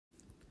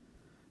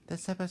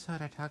This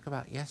episode I talk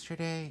about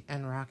Yesterday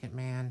and Rocket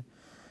Man,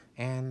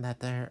 and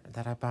that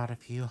I bought a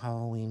few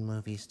Halloween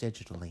movies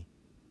digitally.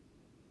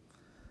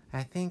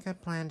 I think I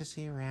plan to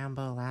see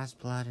Rambo: Last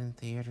Blood in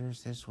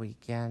theaters this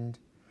weekend.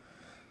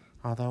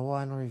 Although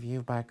one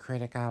review by a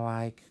critic I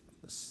like,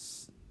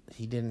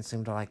 he didn't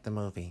seem to like the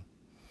movie.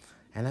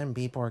 And then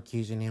people are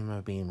accusing him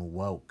of being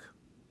woke.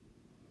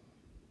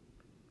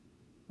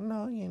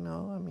 No,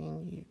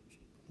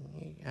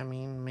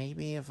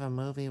 maybe if a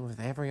movie with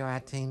every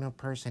Latino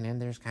person in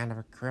there's kind of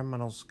a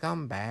criminal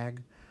scumbag,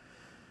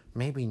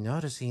 maybe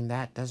noticing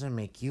that doesn't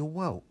make you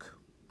woke.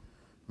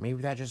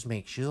 Maybe that just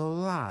makes you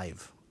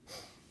alive.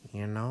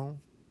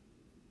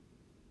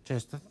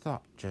 Just a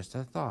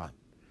thought.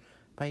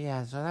 But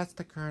yeah, so that's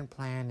the current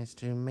plan, is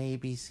to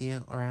maybe see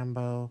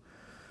Rambo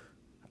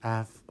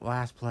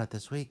Last Blood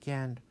this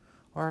weekend,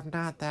 or if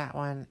not that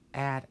one,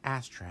 Ad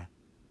Astra,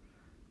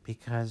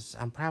 because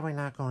I'm probably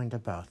not going to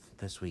both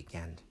this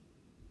weekend.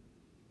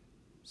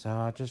 So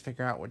I'll just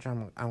figure out which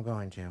I'm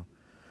going to.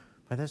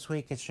 But this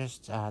week it's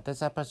just,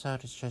 this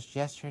episode is just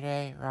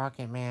Yesterday,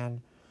 Rocket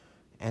Man,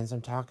 and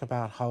some talk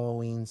about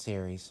Halloween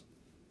series.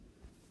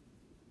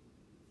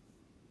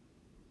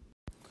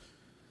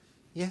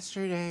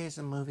 Yesterday is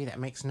a movie that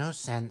makes no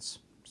sense,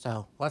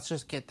 so let's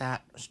just get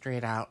that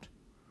straight out.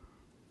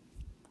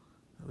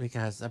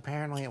 Because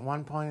apparently at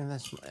one point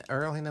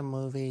early in the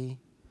movie,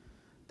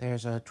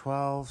 there's a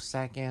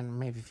 12-second,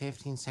 maybe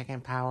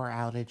 15-second power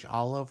outage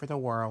all over the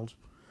world.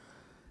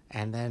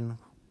 And then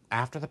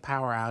after the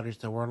power outage,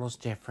 the world is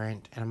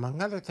different. And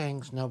among other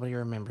things, nobody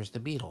remembers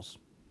the Beatles.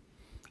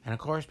 And of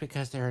course,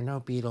 because there are no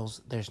Beatles,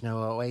 there's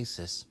no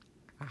Oasis.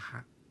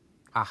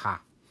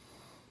 Aha.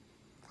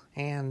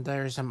 And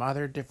there's some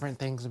other different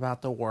things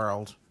about the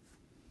world.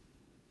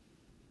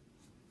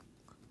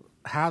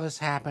 How this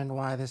happened,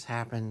 why this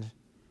happened.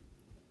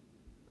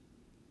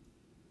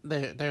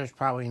 There's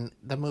probably,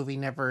 the movie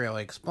never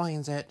really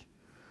explains it.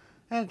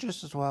 And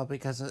just as well,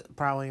 because it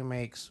probably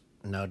makes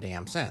no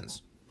damn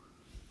sense.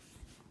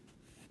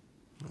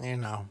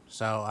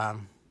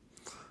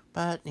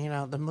 But,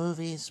 the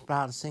movie's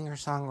about a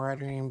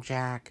singer-songwriter named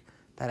Jack,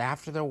 that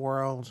after the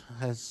world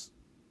has,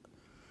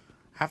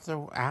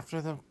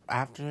 after the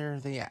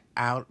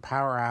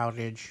power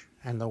outage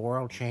and the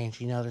world change,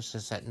 he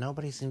notices that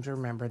nobody seems to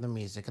remember the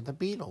music of the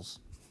Beatles.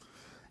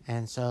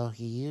 And so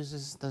he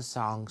uses the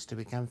songs to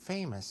become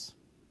famous.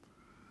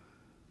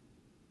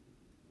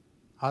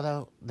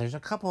 Although, there's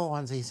a couple of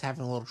ones he's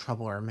having a little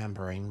trouble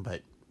remembering,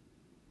 but,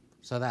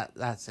 so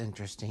that's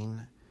interesting.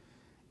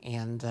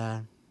 And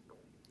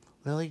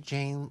Lily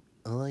James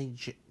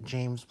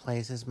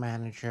plays his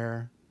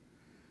manager,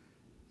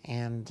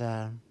 and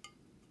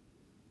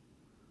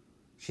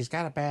she's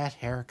got a bad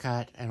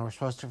haircut, and we're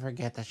supposed to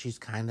forget that she's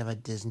kind of a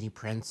Disney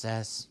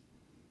princess.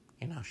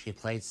 She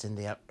played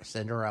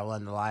Cinderella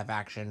in the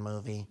live-action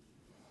movie.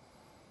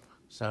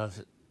 So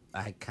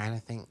I kind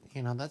of think,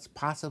 that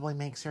possibly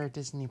makes her a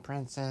Disney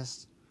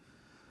princess.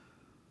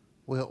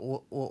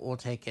 We'll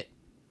take it.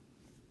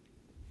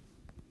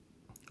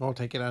 We'll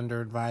take it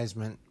under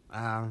advisement.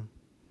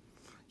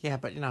 Yeah,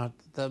 but,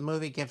 the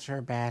movie gives her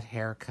a bad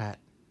haircut.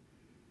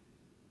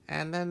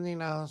 And then,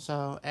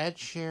 so Ed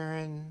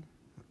Sheeran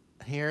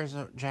hears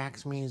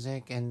Jack's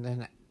music and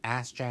then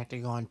asks Jack to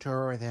go on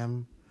tour with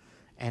him.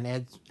 And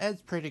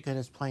Ed's pretty good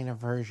at playing a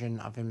version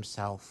of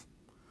himself.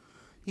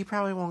 He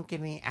probably won't get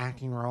any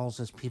acting roles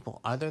as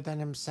people other than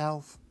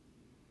himself.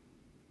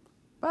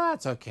 But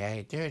that's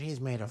okay. Dude,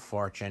 he's made a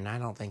fortune. I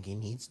don't think he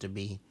needs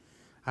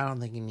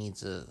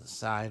a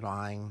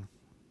sideline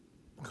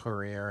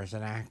career as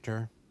an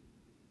actor.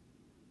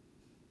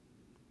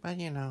 But,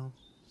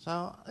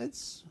 so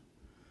it's...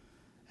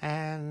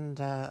 And,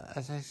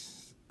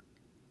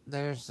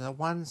 there's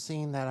one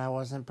scene that I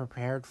wasn't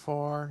prepared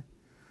for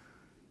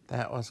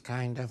that was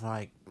kind of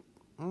like,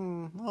 a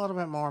little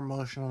bit more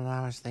emotional than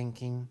I was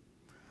thinking.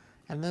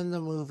 And then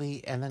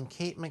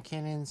Kate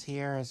McKinnon's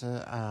here as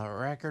a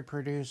record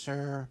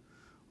producer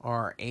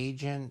or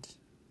agent.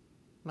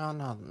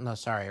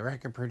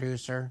 Record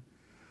producer.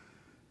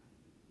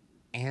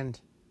 And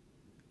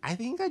I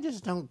think I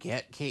just don't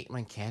get Kate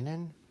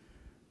McKinnon.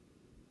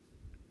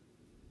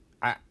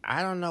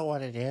 I don't know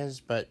what it is,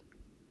 but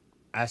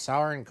I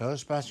saw her in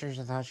Ghostbusters.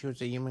 I thought she was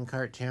a human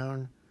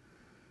cartoon.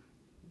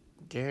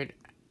 Dude,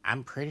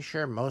 I'm pretty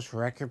sure most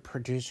record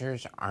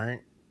producers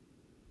aren't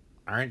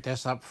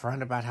this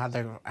upfront about how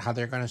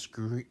they're going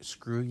to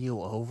screw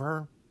you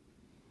over.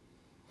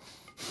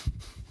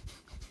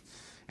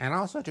 And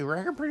also, do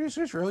record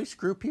producers really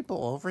screw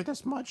people over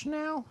this much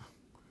now?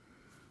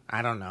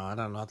 I don't know. I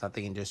don't know that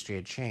the industry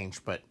had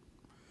changed, but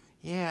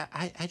yeah,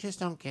 I just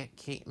don't get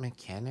Kate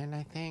McKinnon,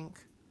 I think.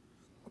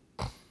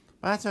 But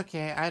that's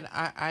okay.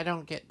 I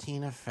don't get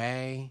Tina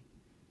Fey,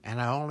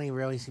 and I only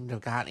really seem to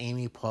have got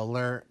Amy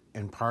Poehler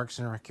in Parks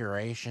and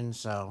Recreation,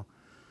 so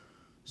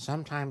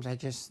sometimes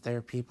there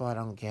are people I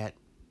don't get.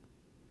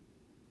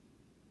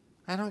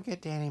 I don't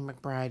get Danny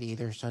McBride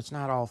either, so it's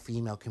not all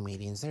female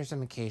comedians. There's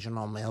an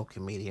occasional male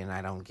comedian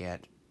I don't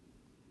get.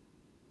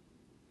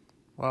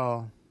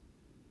 Well,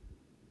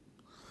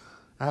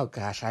 Oh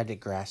gosh, I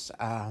digress.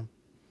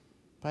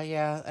 But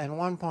yeah, at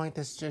one point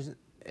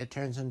it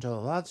turns into a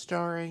love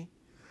story.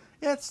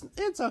 It's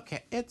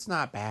okay. It's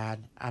not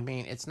bad. I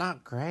mean, it's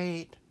not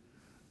great,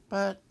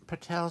 but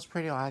Patel's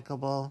pretty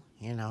likable.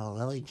 You know,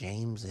 Lily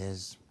James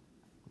is.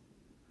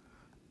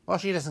 Well,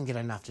 she doesn't get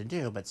enough to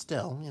do, but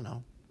still,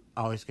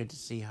 always good to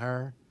see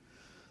her.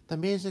 The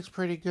music's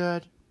pretty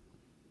good,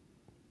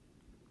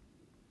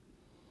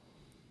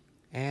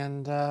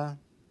 and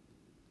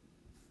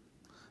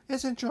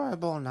it's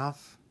enjoyable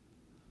enough.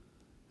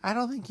 I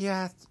don't think you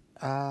have.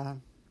 I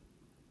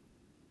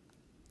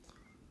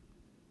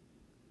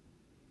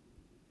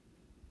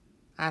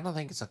don't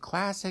think it's a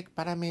classic,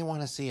 but I may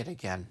want to see it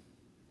again.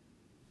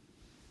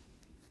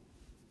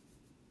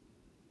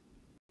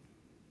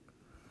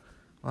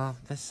 Well,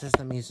 this is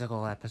the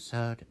musical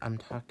episode.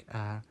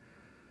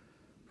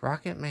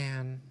 Rocket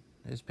Man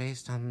is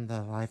based on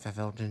the life of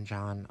Elton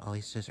John, at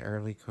least his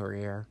early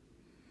career.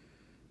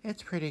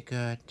 It's pretty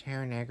good.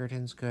 Taron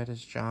Egerton's good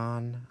as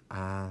John.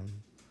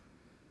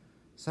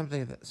 Some of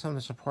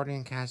the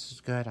supporting cast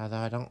is good, although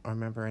I don't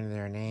remember any of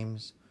their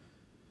names.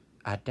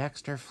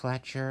 Dexter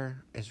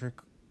Fletcher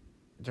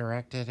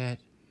directed it,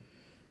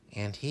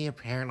 and he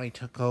apparently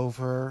took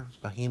over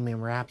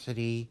Bohemian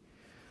Rhapsody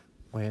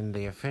when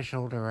the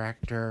official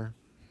director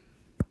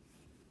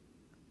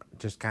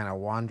just kind of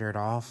wandered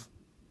off.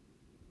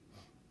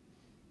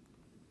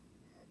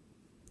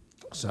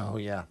 So,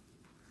 yeah.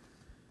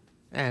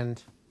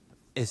 And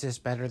is this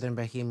better than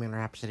Bohemian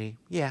Rhapsody?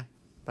 Yeah,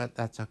 but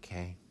that's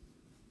okay.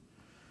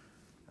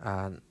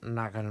 I'm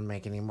not going to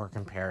make any more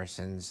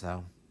comparisons,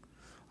 though.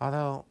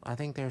 Although, I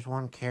think there's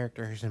one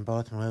character who's in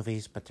both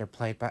movies, but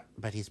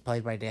he's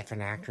played by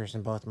different actors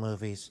in both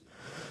movies.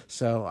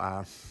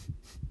 So,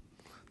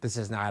 this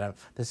is not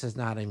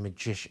a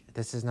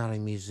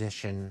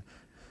musician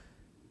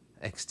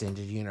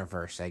extended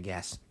universe, I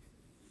guess.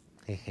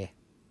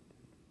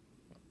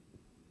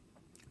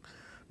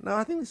 No,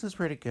 I think this is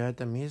pretty good.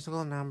 The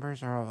musical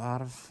numbers are a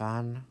lot of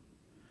fun,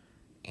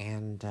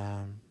 and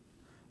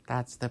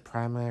that's the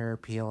primary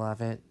appeal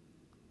of it.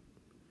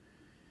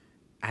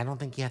 I don't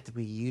think you have to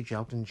be a huge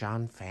Elton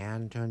John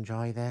fan to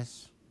enjoy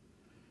this.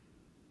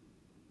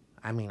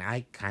 I mean,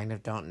 I kind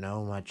of don't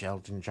know much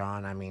Elton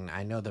John. I mean,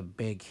 I know the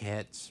big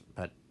hits,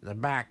 but the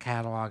back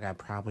catalog I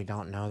probably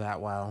don't know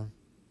that well.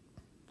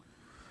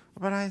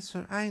 But I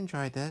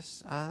enjoyed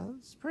this.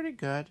 It's pretty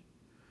good.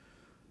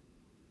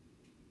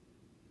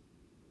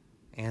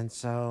 And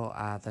so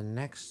the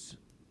next,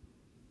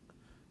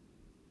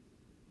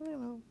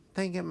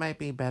 think it might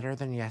be better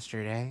than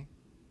yesterday.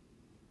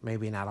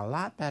 Maybe not a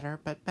lot better,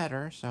 but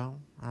better. So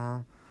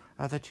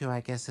of the two, I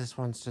guess this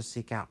one's to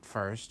seek out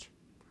first.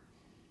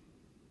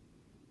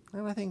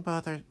 And I think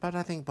both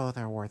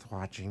are worth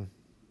watching.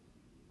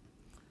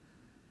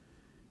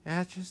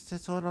 Yeah,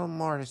 it's a little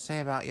more to say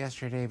about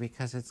yesterday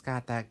because it's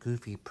got that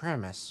goofy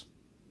premise,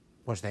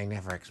 which they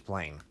never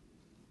explain.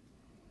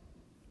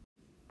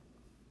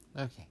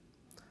 Okay.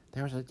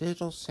 There was a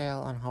digital sale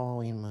on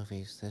Halloween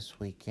movies this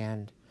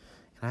weekend,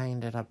 and I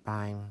ended up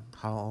buying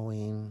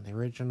Halloween, the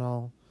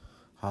original,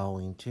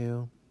 Halloween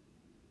 2,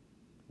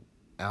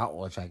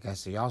 which I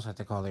guess you also have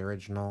to call the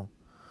original,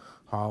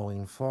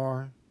 Halloween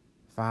 4,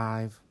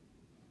 5,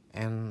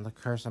 and The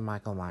Curse of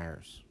Michael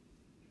Myers.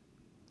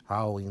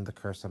 Halloween, The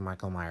Curse of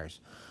Michael Myers.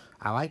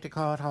 I like to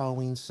call it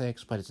Halloween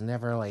 6, but it's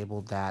never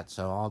labeled that,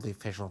 so all the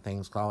official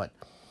things call it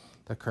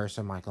The Curse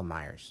of Michael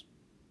Myers.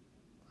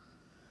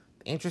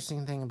 The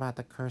interesting thing about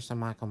The Curse of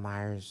Michael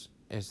Myers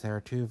is there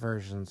are two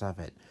versions of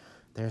it.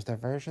 There's the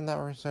version that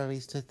was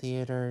released to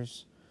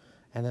theaters,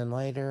 and then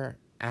later,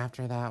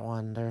 after that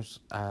one, there's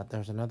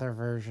another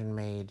version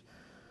made,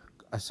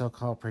 a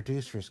so-called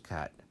producer's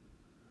cut,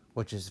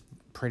 which is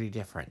pretty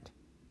different.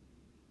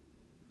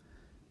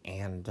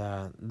 And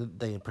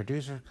the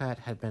producer's cut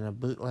had been a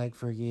bootleg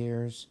for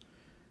years,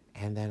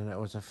 and then it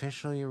was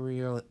officially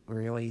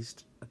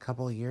released a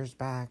couple of years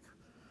back.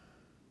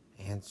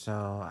 And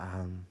so,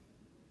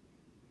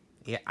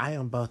 yeah, I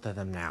own both of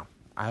them now.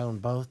 I own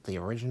both the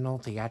original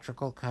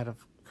theatrical cut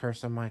of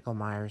Curse of Michael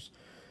Myers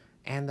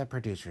and the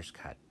producer's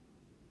cut.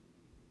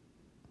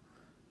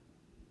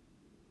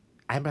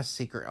 I must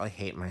secretly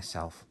hate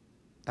myself.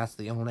 That's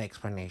the only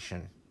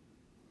explanation.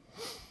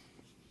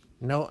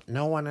 No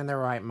one in their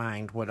right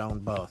mind would own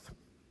both.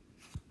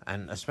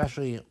 And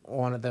especially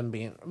one of them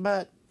being,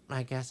 but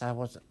I guess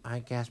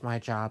my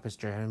job has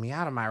driven me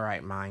out of my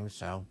right mind,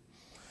 so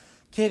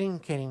kidding.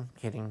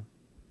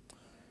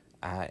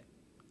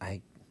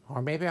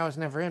 Or maybe I was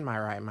never in my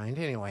right mind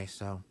anyway,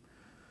 so.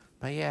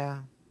 But yeah.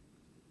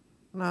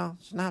 No,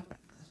 it's not.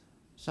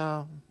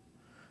 So,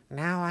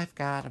 now I've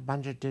got a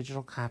bunch of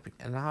digital copies,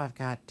 and now I've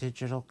got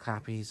digital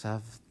copies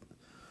of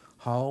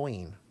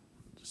Halloween.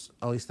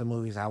 At least the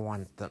movies I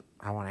want to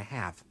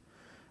have.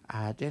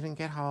 I didn't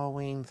get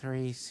Halloween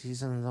 3,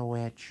 Season of the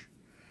Witch.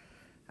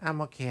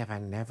 I'm okay if I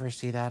never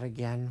see that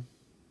again.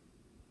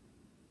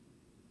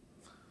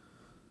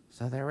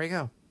 So there we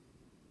go.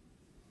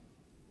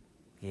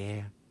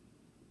 Yeah.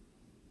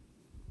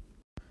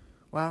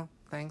 Well,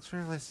 thanks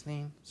for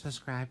listening.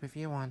 Subscribe if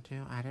you want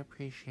to. I'd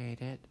appreciate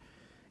it.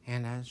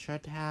 And I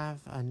should have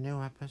a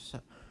new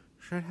episode.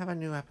 Should have a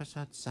new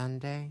episode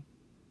Sunday.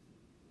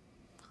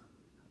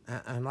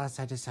 Unless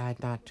I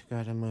decide not to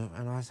go to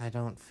unless I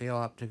don't feel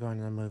up to going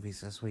to the movies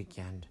this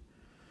weekend.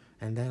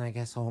 And then I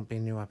guess there won't be a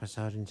new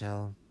episode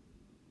until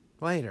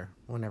later,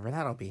 whenever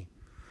that'll be.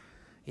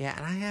 Yeah,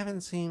 and I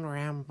haven't seen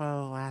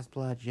Rambo Last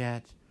Blood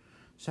yet,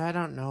 so I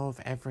don't know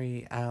if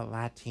every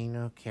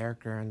Latino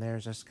character in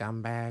there's a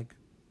scumbag.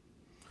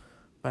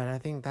 But I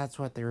think that's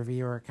what the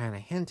reviewer kind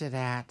of hinted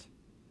at.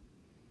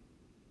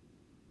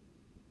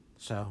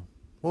 So,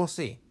 we'll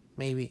see.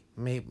 Maybe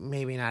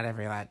not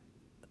every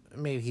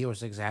maybe he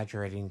was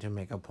exaggerating to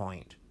make a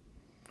point.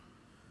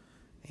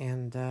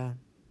 And,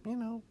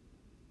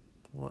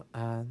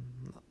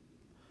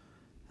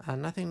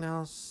 nothing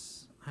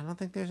else. I don't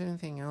think there's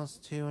anything else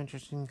too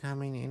interesting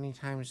coming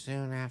anytime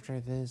soon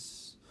after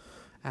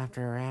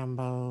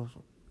Rambo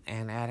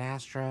and Ad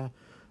Astra.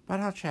 But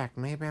I'll check.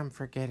 Maybe I'm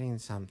forgetting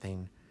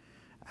something.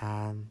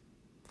 Have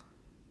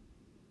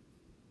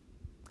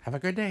a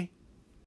good day.